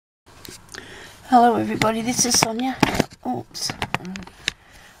Hello everybody, this is Sonya. Oops.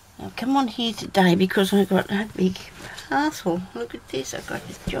 I've come on here today because I got a big parcel. Look at this, I got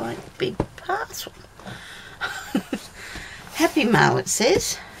this giant big parcel. Happy Mail it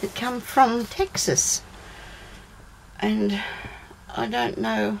says. It come from Texas. And I don't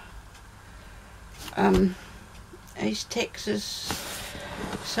know East Texas.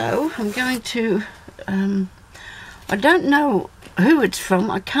 So I'm going to I don't know who it's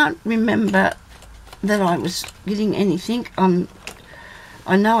from. I can't remember that I was getting anything. I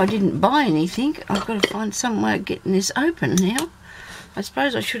know I didn't buy anything. I've got to find some way of getting this open now. I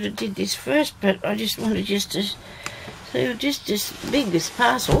suppose I should have did this first, but I just wanted to see just this big, this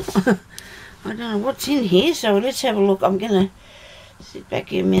parcel. I don't know what's in here, so let's have a look. I'm going to sit back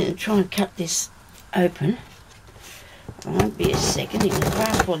here a minute and try and cut this open. It won't be a second. You can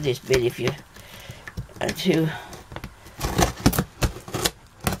fast forward this bit if you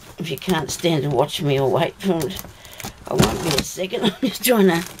can't stand to watch me or wait for it. I won't be a second. I'm just trying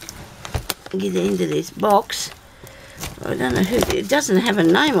to get into this box. I don't know who. It doesn't have a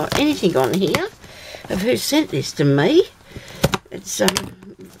name or anything on here of who sent this to me. It's I'm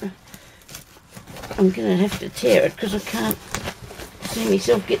gonna have to tear it because I can't see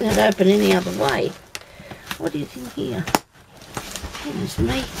myself getting it open any other way. What is in here? Goodness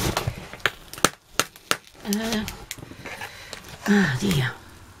me. Oh dear.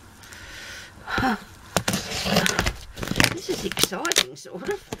 Huh. This is exciting, sort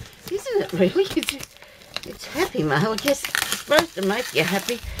of, isn't it, really? It's Happy Mail. I guess it's supposed to make you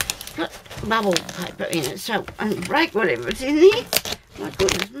happy. It's got bubble paper in it, so I don't break whatever's in there. My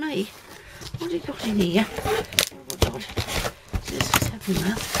goodness me. What have you got in here? Oh, God. This is Happy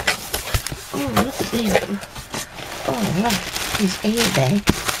Mail. Oh, look at these. Oh, I love these airbags.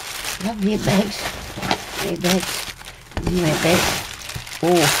 Love airbags. Airbags. Airbags.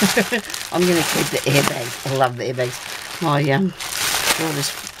 Oh, I'm going to keep the airbags. I love the airbags. My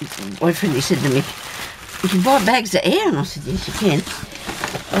daughter's boyfriend, he said to me, you can buy bags of air. And I said, yes, you can.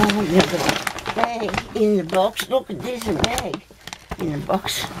 Oh, I've got a bag in the box. Look at this, a bag in the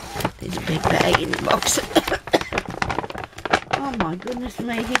box. There's a big bag in the box. Oh, my goodness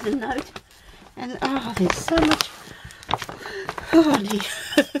me. Here's a note. And, oh, there's so much. Oh, dear.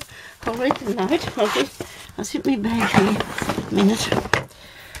 I'll read the note. I'll sit my bag here a minute.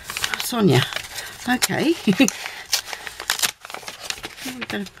 Sonya. Okay. Where we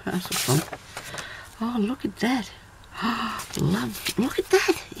got a parcel from? Oh, look at that. Oh, look at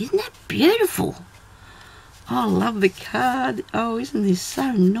that. Isn't that beautiful? Oh, I love the card. Oh, isn't this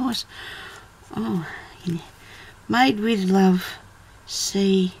so nice? Oh, made with love.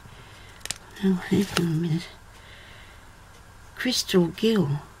 See. Oh, hang on a minute. Christal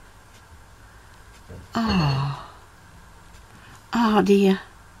Gill. Oh. Oh, dear.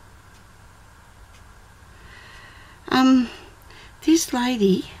 This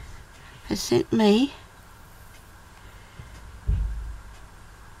lady has sent me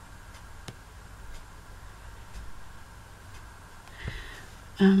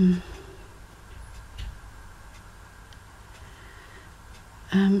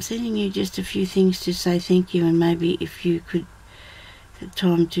I'm sending you just a few things to say thank you, and maybe if you could have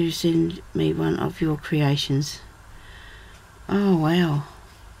time to send me one of your creations. Oh, wow.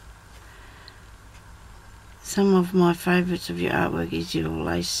 Some of my favourites of your artwork is your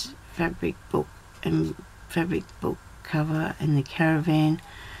lace fabric book and fabric book cover and the caravan.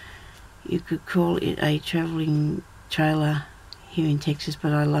 You could call it a travelling trailer here in Texas,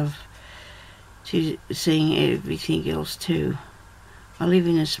 but I love seeing everything else too. I live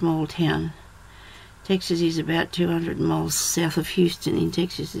in a small town. Texas is about 200 miles south of Houston in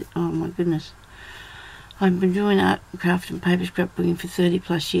Texas. Oh my goodness. I've been doing art, craft and paper scrapbooking for 30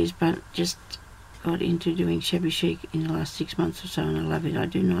 plus years, but just got into doing shabby chic in the last 6 months or so, and I love it. I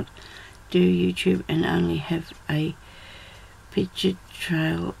do not do YouTube and only have a picture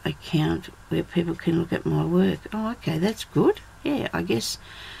trail account where people can look at my work. Oh, okay, that's good. Yeah, I guess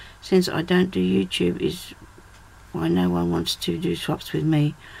since I don't do YouTube is why no one wants to do swaps with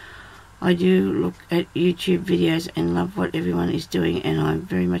me. I do look at YouTube videos and love what everyone is doing, and I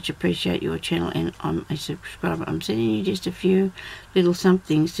very much appreciate your channel, and I'm a subscriber. I'm sending you just a few little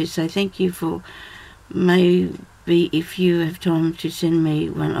somethings to say thank you for. Maybe if you have time to send me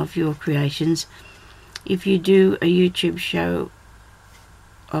one of your creations. If you do a YouTube show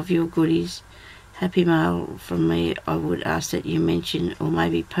of your goodies, Happy Mail from me, I would ask that you mention or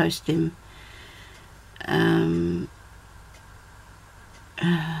maybe post them.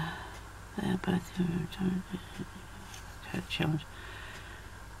 Both challenge.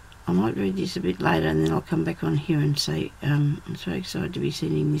 I might read this a bit later, and then I'll come back on here and say I'm so excited to be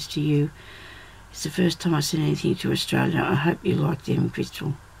sending this to you. It's the first time I send anything to Australia. I hope you like them,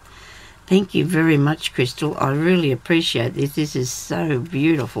 Christal. Thank you very much, Christal. I really appreciate this. This is so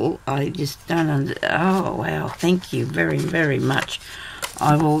beautiful. I just don't oh, wow. Thank you very, very much.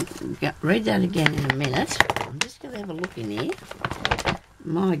 I will read that again in a minute. I'm just going to have a look in here.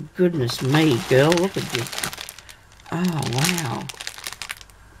 My goodness me, girl. Look at this. Oh, wow.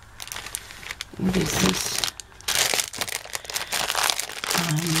 What is this?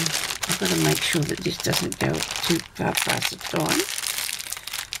 I've got to make sure that this doesn't go too far past the time.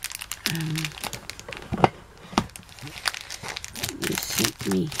 You sent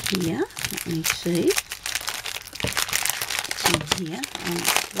me here. Let me see. It's in here. I'm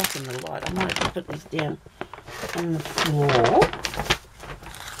blocking the light. I might have to put this down on the floor.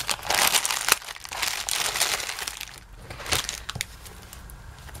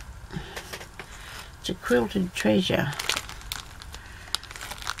 It's a quilted treasure.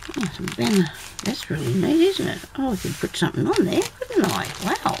 Oh, it's a banner. That's really neat, isn't it? Oh, I could put something on there, couldn't I?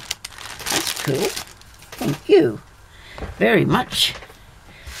 Wow. That's cool. Thank you very much.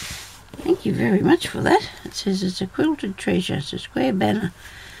 Thank you very much for that. It says it's a quilted treasure. It's a square banner.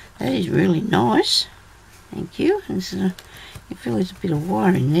 That is really nice. Thank you. And you feel there's a bit of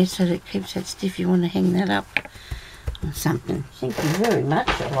wire in there so that it keeps that stiff. You want to hang that up on something. Thank you very much.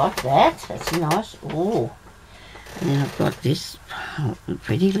 I like that. That's nice. Oh. And then I've got this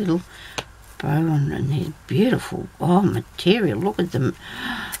pretty little bow on, and these beautiful material. Look at them.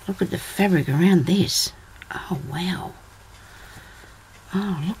 Look at the fabric around this. Oh wow.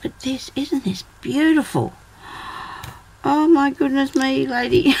 Oh, look at this. Isn't this beautiful? Oh my goodness me,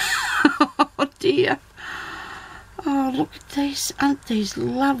 lady. Oh dear. Oh, look at these. Aren't these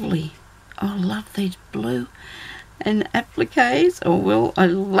lovely? I love these blue and appliques. Oh well, I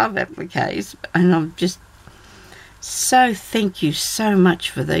love appliques, and I'm just so thank you so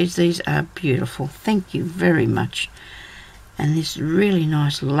much for these. These are beautiful. Thank you very much. And this really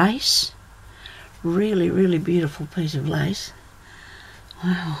nice lace. Really, really beautiful piece of lace.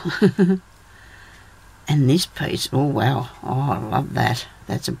 Wow. And this piece, oh wow. Oh, I love that.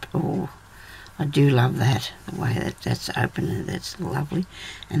 That's I do love that. The way that's open, and that's lovely.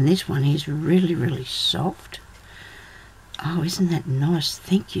 And this one is really, really soft. Oh, isn't that nice?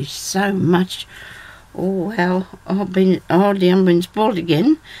 Thank you so much. Oh wow, I've been spoiled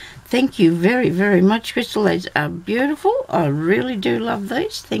again. Thank you very, very much, Christal. These are beautiful. I really do love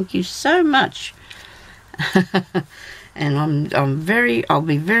these. Thank you so much. And I'll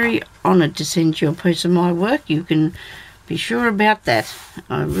be very honoured to send you a piece of my work. You can be sure about that.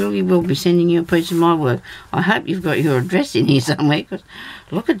 I really will be sending you a piece of my work. I hope you've got your address in here somewhere, because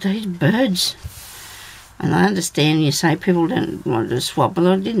look at these birds. And I understand you say people don't want to swap.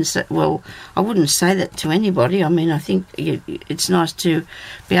 Well, I wouldn't say that to anybody. I mean, I think it's nice to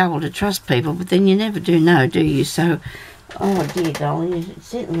be able to trust people, but then you never do know, do you? So, oh dear darling, you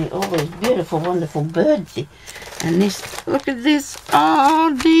sent me all these beautiful, wonderful birds. And this, look at this.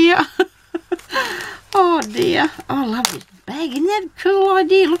 Oh dear. Oh dear. Oh, I love this bag. Isn't that a cool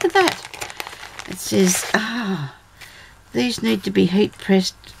idea? Look at that. It says, these need to be heat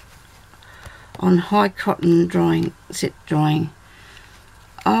pressed on high cotton set drying.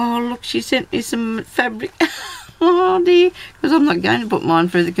 Oh look, she sent me some fabric. Oh dear, because I'm not going to put mine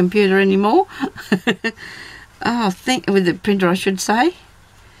through the computer anymore. Oh, with the printer I should say,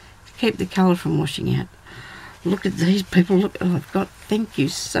 to keep the colour from washing out. Look at these people. Look, I've got, thank you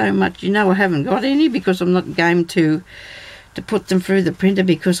so much. You know I haven't got any because I'm not going to put them through the printer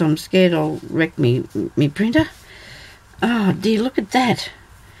because I'm scared I'll wreck me printer. Oh dear, look at that.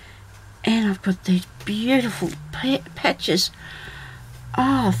 And I've got these beautiful patches.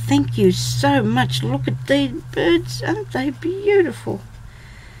 Oh, thank you so much. Look at these birds. Aren't they beautiful?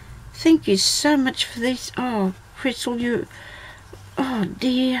 Thank you so much for these. Oh, Christal, oh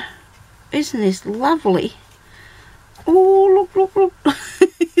dear. Isn't this lovely? Oh, look.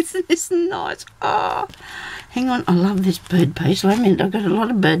 Isn't this nice? Oh, hang on. I love this bird piece. Wait a minute. I've got a lot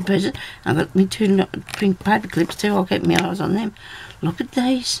of bird pieces. I've got me two pink paper clips too. I'll keep my eyes on them. Look at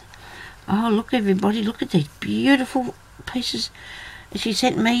these. Oh, look everybody, look at these beautiful pieces she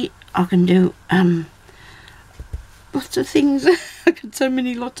sent me. I can do lots of things. I've got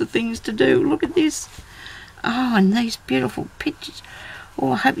lots of things to do. Look at this. Oh, and these beautiful pictures.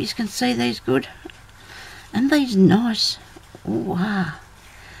 Oh, I hope you can see these good. And these nice. Oh, wow.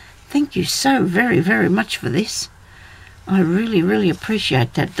 Thank you so very, very much for this. I really, really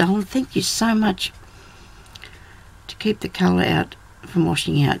appreciate that, darling. Thank you so much. To keep the colour out from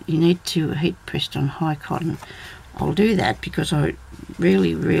washing out, you need to heat pressed on high cotton. I'll do that because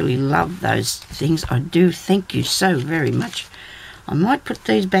really, really love those things. I do. Thank you so very much. I might put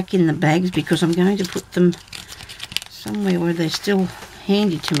these back in the bags because I'm going to put them somewhere where they're still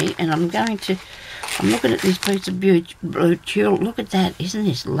handy to me. And I'm looking at this piece of blue tulle. Look at that. Isn't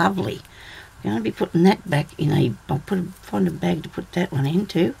this lovely? I'm going to be putting that back in I'll find a bag to put that one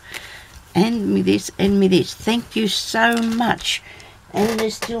into. And me this, and me this. Thank you so much. And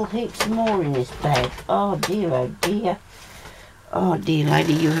there's still heaps more in this bag. Oh dear, oh dear. Oh dear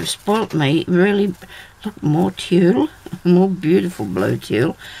lady, you have spoilt me. Really, look, more tulle, more beautiful blue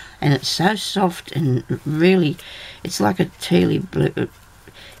tulle. And it's so soft and really, it's like a tealy blue,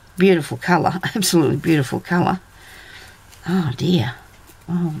 beautiful colour, absolutely beautiful colour. Oh dear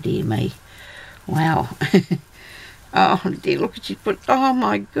me. Wow. Oh dear, look at you put, oh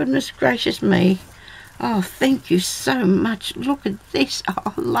my goodness gracious me. Oh, thank you so much. Look at this.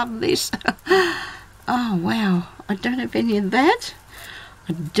 Oh, I love this. Oh, wow. I don't have any of that.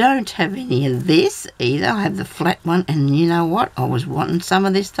 I don't have any of this either. I have the flat one, and you know what? I was wanting some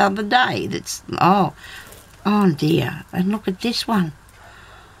of this the other day. That's, oh dear. And look at this one.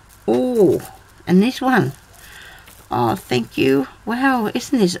 Oh, and this one. Oh, thank you. Wow,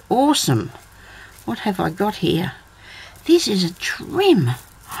 isn't this awesome? What have I got here? This is a trim.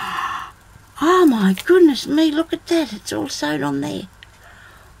 Oh my goodness me, look at that. It's all sewed on there.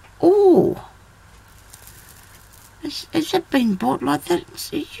 Oh. Has that been bought like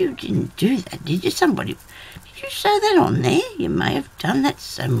that? You didn't do that, did you? Did you sew that on there? You may have done. That's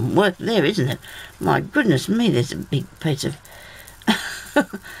some work there, isn't it? My goodness me, there's a big piece of...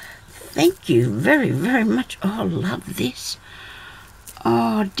 Thank you very, very much. Oh, I love this.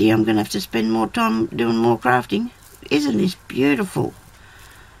 Oh dear, I'm going to have to spend more time doing more crafting. Isn't this beautiful?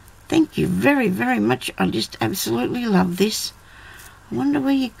 Thank you very, very much. I just absolutely love this. I wonder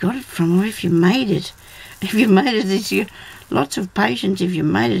where you got it from, or if you made it. If you made it, it's lots of patience. If you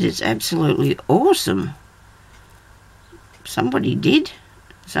made it, it's absolutely awesome. Somebody did.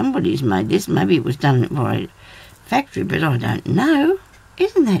 Somebody's made this. Maybe it was done by a factory, but I don't know.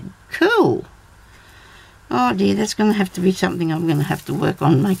 Isn't that cool? Oh dear, that's going to have to be something I'm going to have to work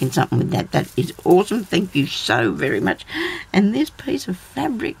on, making something with that. That is awesome. Thank you so very much. And this piece of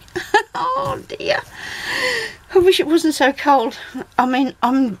fabric. Oh dear. I wish it wasn't so cold. I mean,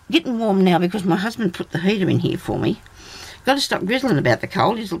 I'm getting warm now because my husband put the heater in here for me. Got to stop grizzling about the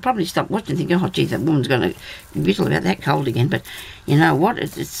cold. He'll probably stop watching and think, oh gee, that woman's going to grizzle about that cold again. But you know what?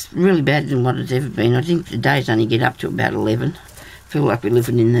 It's really better than what it's ever been. I think the days only get up to about 11. Feel like we're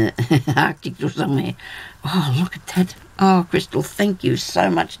living in the Arctic or somewhere. Oh, look at that. Oh, Christal, thank you so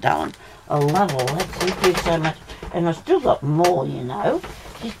much, darling. I love all that. Thank you so much. And I've still got more, you know.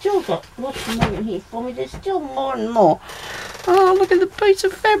 You've still got lots more in here for me. There's still more and more. Oh, look at the piece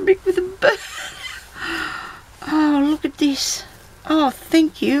of fabric with the bird. Oh, look at this. Oh,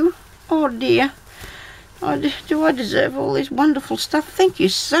 thank you. Oh, dear. Oh, do I deserve all this wonderful stuff? Thank you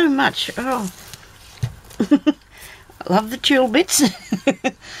so much. Oh. I love the tulle bits.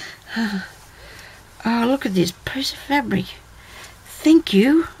 Oh, look at this piece of fabric. Thank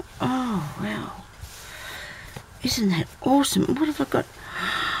you. Oh, wow. Isn't that awesome? What have I got?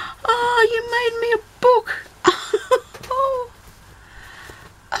 Oh, you made me a book.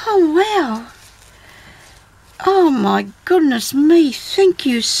 Oh, wow. Oh, my goodness me. Thank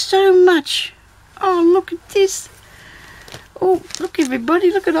you so much. Oh, look at this. Oh, look,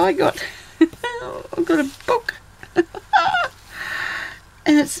 everybody. Look what I got. I've got a book.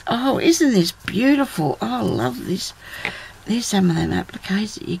 And it's, oh, isn't this beautiful? Oh, I love this. There's some of them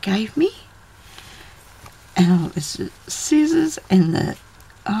appliques that you gave me. And oh, there's the scissors and the,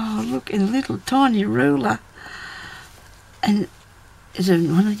 oh, look, and a little tiny ruler. And is there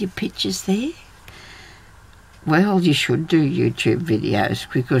one of your pictures there? Well, you should do YouTube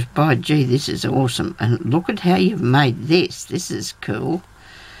videos because, by gee, this is awesome. And look at how you've made this. This is cool.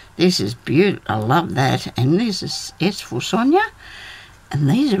 This is beautiful. I love that. And this is S for Sonya. And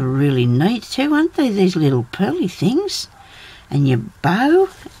these are really neat too, aren't they? These little pearly things. And your bow.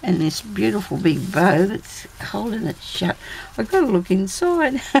 And this beautiful big bow that's holding it shut. I've got to look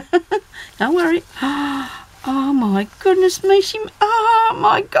inside. Don't worry. Oh, my goodness me. Oh,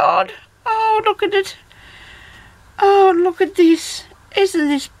 my God. Oh, look at it. Oh, look at this. Isn't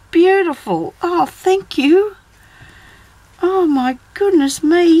this beautiful? Oh, thank you. Oh, my goodness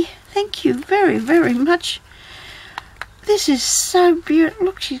me. Thank you very, very much. This is so beautiful.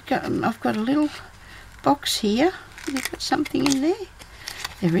 Look, I've got a little box here. You've got something in there.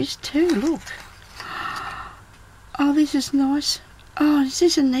 There is too, look. Oh, this is nice. Oh, is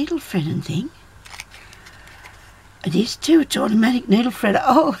this a needle threading thing? It is too. It's automatic needle threader.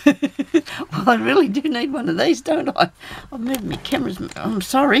 Oh, well, I really do need one of these, don't I? I've moved my cameras. I'm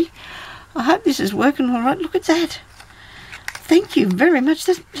sorry. I hope this is working all right. Look at that. Thank you very much.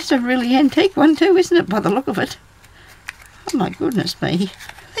 This is a really antique one too, isn't it, by the look of it? Oh, my goodness me.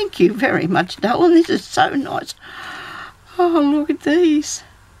 Thank you very much, darling. This is so nice. Oh, look at these.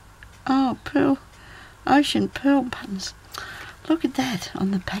 Oh, pearl. Ocean pearl buttons. Look at that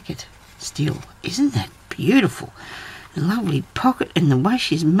on the packet still. Isn't that beautiful? A lovely pocket, and the way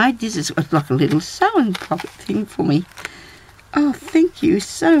she's made this is like a little sewing pocket thing for me. Oh, thank you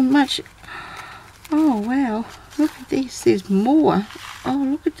so much. Oh, wow. Look at this. There's more. Oh,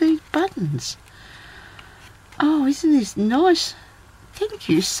 look at these buttons. Oh, isn't this nice? Thank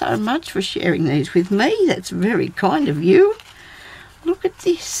you so much for sharing these with me. That's very kind of you. Look at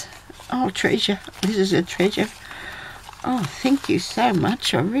this. Oh, treasure. This is a treasure. Oh, thank you so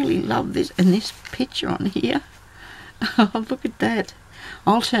much. I really love this. And this picture on here. Oh, look at that.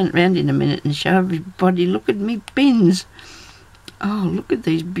 I'll turn it around in a minute and show everybody. Look at me pins. Oh, look at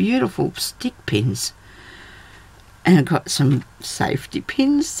these beautiful stick pins. And I've got some safety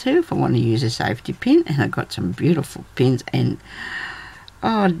pins too, if I want to use a safety pin. And I've got some beautiful pins. And,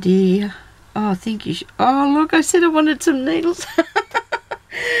 oh dear. Oh, thank you. Oh, look, I said I wanted some needles.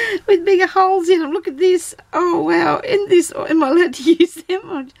 With bigger holes in them. Look at this. Oh, wow. Am I allowed to use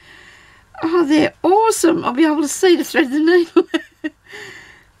them? Oh, they're awesome. I'll be able to see to thread the needle.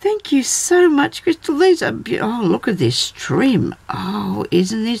 Thank you so much, Christal. These are beautiful. Oh, look at this trim. Oh,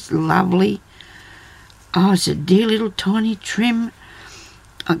 isn't this lovely? Oh, it's a dear little tiny trim.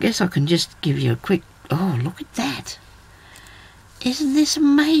 I guess I can just give you a quick... Oh, look at that. Isn't this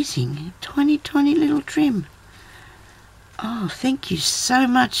amazing? Tiny, tiny little trim. Oh, thank you so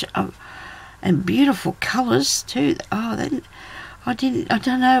much. Oh, and beautiful colours too. Oh, then I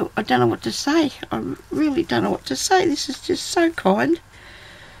don't know what to say. I really don't know what to say. This is just so kind.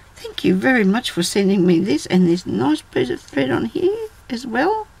 Thank you very much for sending me this, and this nice piece of thread on here as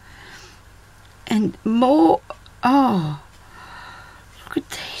well. And more. Oh, look at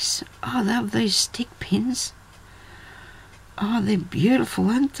these. Oh, I love these stick pins. Oh, they're beautiful,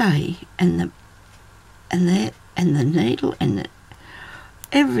 aren't they? And the needle and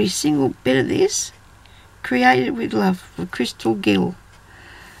every single bit of this created with love for Christal Gill.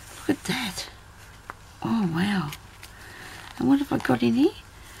 Look at that. Oh, wow. And what have I got in here?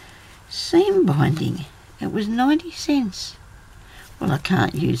 Seam binding. It was 90 cents. Well, I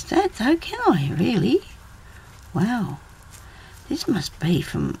can't use that though, can I, really? Wow. This must be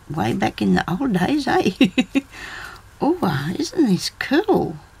from way back in the old days, eh? Oh, isn't this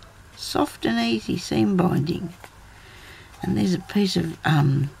cool? Soft and easy seam binding. And there's a piece of,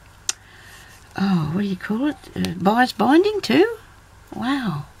 oh, what do you call it? Bias binding too?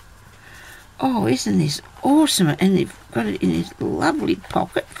 Wow. Oh, isn't this awesome? And they've got it in this lovely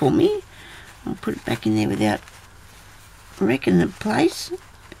pocket for me. I'll put it back in there without wrecking the place.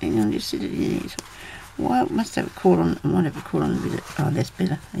 Hang on, just sit it in there. Well, it must have a cord on. I might have a cord on a bit. Oh, that's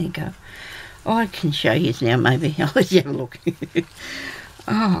better. There you go. Oh, I can show you now, maybe. I'll let you have a look.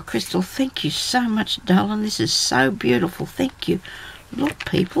 Oh, Christal, thank you so much, darling. This is so beautiful. Thank you. Look,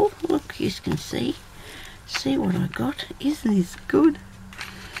 people. Look, you can see. See what I got. Isn't this good?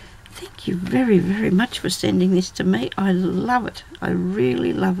 Thank you very, very much for sending this to me. I love it. I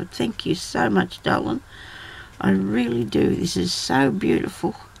really love it. Thank you so much, darling. I really do. This is so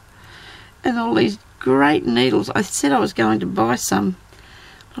beautiful. And all these great needles. I said I was going to buy some.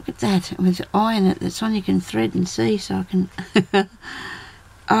 Look at that. With the eye in it that Sonya can thread and see, so I can...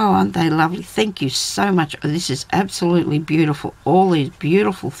 Oh, aren't they lovely? Thank you so much. This is absolutely beautiful. All these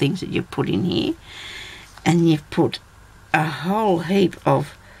beautiful things that you've put in here. And you've put a whole heap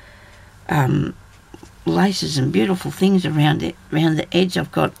of laces and beautiful things around it, around the edge.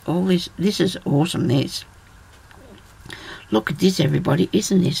 I've got all this. This is awesome. Look at this, everybody.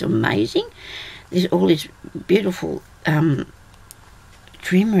 Isn't this amazing? There's all this beautiful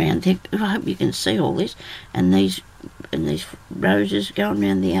trim around there. I hope you can see all this. And these roses going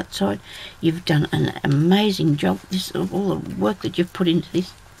around the outside. You've done an amazing job. This all the work that you've put into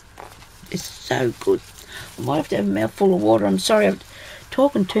this is so good. I might have to have a mouthful of water. I'm sorry, I'm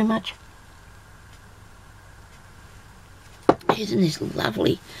talking too much. Isn't this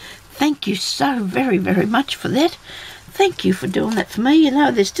lovely? Thank you so very, very much for that. Thank you for doing that for me. You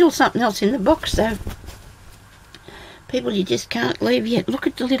know, there's still something else in the box, though. People, you just can't leave yet. Look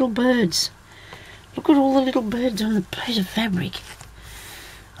at the little birds. Look at all the little birds on the piece of fabric.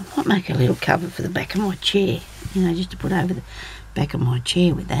 I might make a little cover for the back of my chair. You know, just to put over the back of my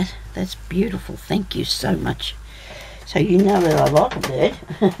chair with that. That's beautiful. Thank you so much. So you know that I like a bird.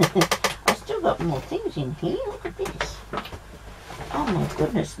 I still still got more things in here. Look at this. Oh my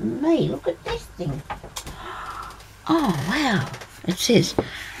goodness me, look at this thing. Oh wow. It says,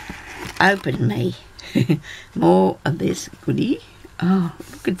 open me. More of this goodie. Oh,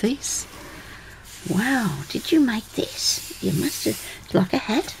 look at this. Wow, did you make this? You must have. It's like a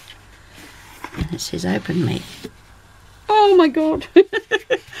hat. And it says, open me. Oh my God.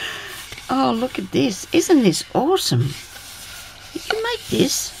 Oh, look at this. Isn't this awesome? Did you make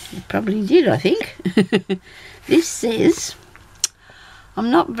this? You probably did, I think. This says, I'm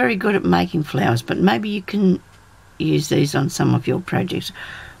not very good at making flowers, but maybe you can use these on some of your projects.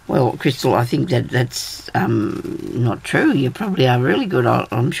 Well, Christal, I think that's not true. You probably are really good.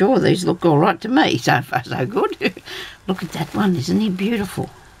 I'm sure these look all right to me. So far, so good. Look at that one. Isn't he beautiful?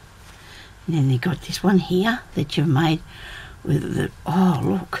 And then you've got this one here that you've made with the... Oh,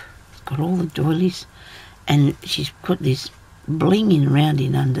 look. It's got all the doilies. And she's put this bling in around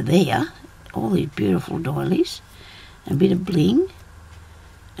in under there. All these beautiful doilies. A bit of bling.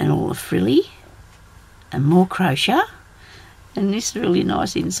 And all the frilly. And more crochet. And this really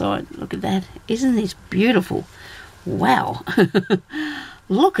nice inside. Look at that. Isn't this beautiful? Wow.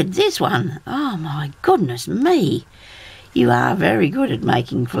 Look at this one. Oh my goodness me. You are very good at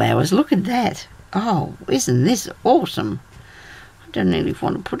making flowers. Look at that. Oh, isn't this awesome? I don't really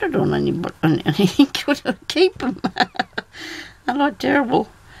want to put it on anything. Could I keep them? I'm not terrible.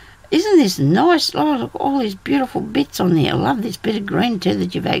 Isn't this nice? Oh, look, all these beautiful bits on there. I love this bit of green too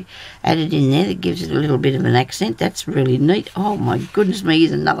that you've added in there that gives it a little bit of an accent. That's really neat. Oh my goodness me,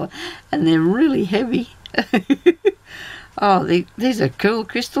 here's another one. And they're really heavy. Oh, these are cool,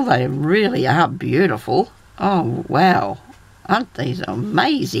 Christal. They really are beautiful. Oh, wow. Aren't these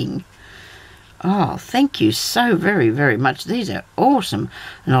amazing? Oh, thank you so very, very much. These are awesome.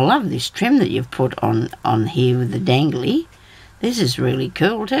 And I love this trim that you've put on here with the dangly. This is really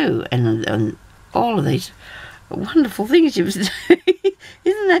cool too. And all of these wonderful things you've done.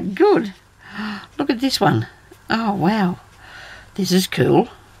 Isn't that good? Look at this one. Oh, wow. This is cool.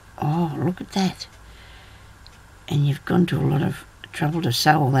 Oh, look at that. And you've gone to a lot of trouble to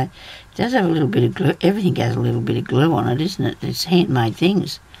sew all that. It does have a little bit of glue. Everything has a little bit of glue on it, isn't it? It's handmade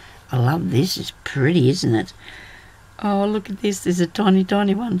things. I love this. It's pretty, isn't it? Oh, look at this. There's a tiny,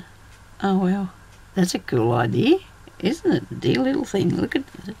 tiny one. Oh, wow. That's a cool idea, isn't it? Dear little thing. Look at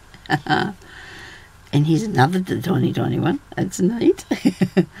that. And here's another tiny, tiny one. That's neat.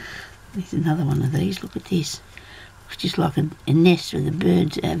 There's another one of these. Look at this. It's just like a nest with the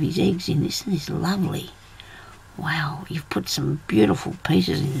birds have his eggs in. Isn't this lovely? Wow, you've put some beautiful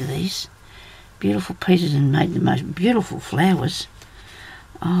pieces into these. Beautiful pieces and made the most beautiful flowers.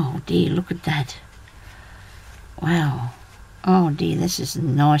 Oh dear, look at that. Wow. Oh dear, this is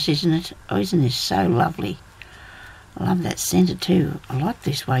nice, isn't it? Oh, isn't this so lovely? I love that centre too. I like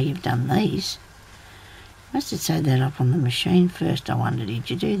this way you've done these. Must have sewed that up on the machine first, I wonder. Did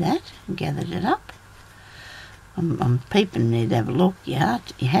you do that and gathered it up? I'm peeping there to have a look. You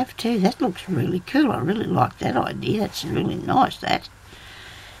have to. That looks really cool. I really like that idea. That's really nice, that.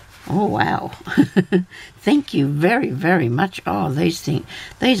 Oh, wow. Thank you very, very much. Oh, these are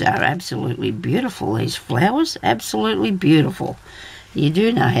absolutely beautiful, these flowers. Absolutely beautiful. You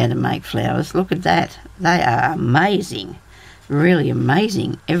do know how to make flowers. Look at that. They are amazing. Really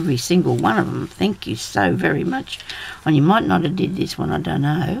amazing. Every single one of them. Thank you so very much. And you might not have did this one, I don't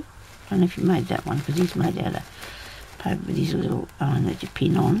know. I don't know if you made that one, because he's made out of paper with his little iron that you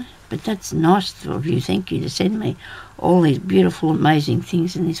pin on. But that's nice of you. Thank you to send me all these beautiful, amazing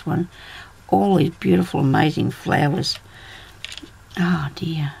things in this one. All these beautiful, amazing flowers. Oh,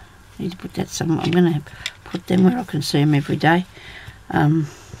 dear. I need to put that somewhere. I'm going to put them where I can see them every day.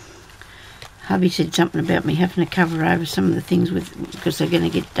 Hubby said something about me having to cover over some of the things because they're going to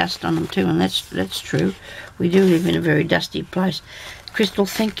get dust on them too, and that's true. We do live in a very dusty place. Christal,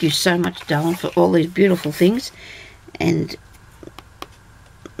 thank you so much, darling, for all these beautiful things. And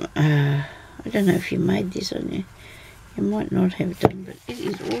I don't know if you made this on you. You might not have done, but it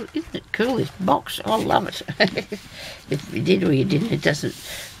is all, isn't it cool, this box? I love it. If you did or you didn't, it doesn't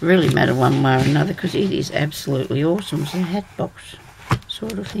really matter one way or another, because it is absolutely awesome. It's a hat box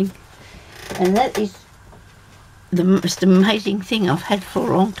sort of thing. And that is the most amazing thing I've had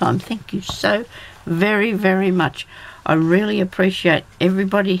for a long time. Thank you so very, very much. I really appreciate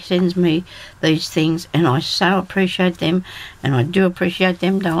everybody sends me these things, and I so appreciate them, and I do appreciate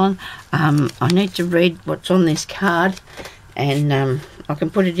them, darling. I need to read what's on this card, and I can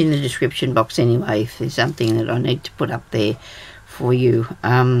put it in the description box anyway if there's something that I need to put up there for you.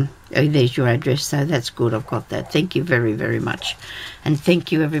 There's your address, so that's good. I've got that. Thank you very, very much. And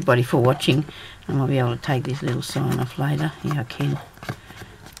thank you, everybody, for watching. And I'll be able to take this little sign off later. Yeah, I can.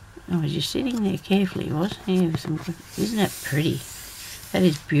 I was just sitting there carefully, wasn't he? Isn't that pretty? That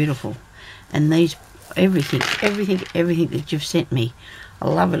is beautiful. And these, everything that you've sent me, I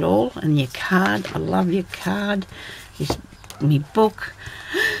love it all. And your card, I love your card. This, me book.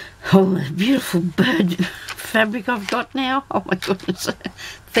 Oh, the beautiful bird fabric I've got now. Oh my goodness.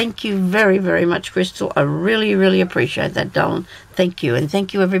 Thank you very, very much, Christal. I really, really appreciate that, darling. Thank you. And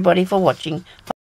thank you, everybody, for watching.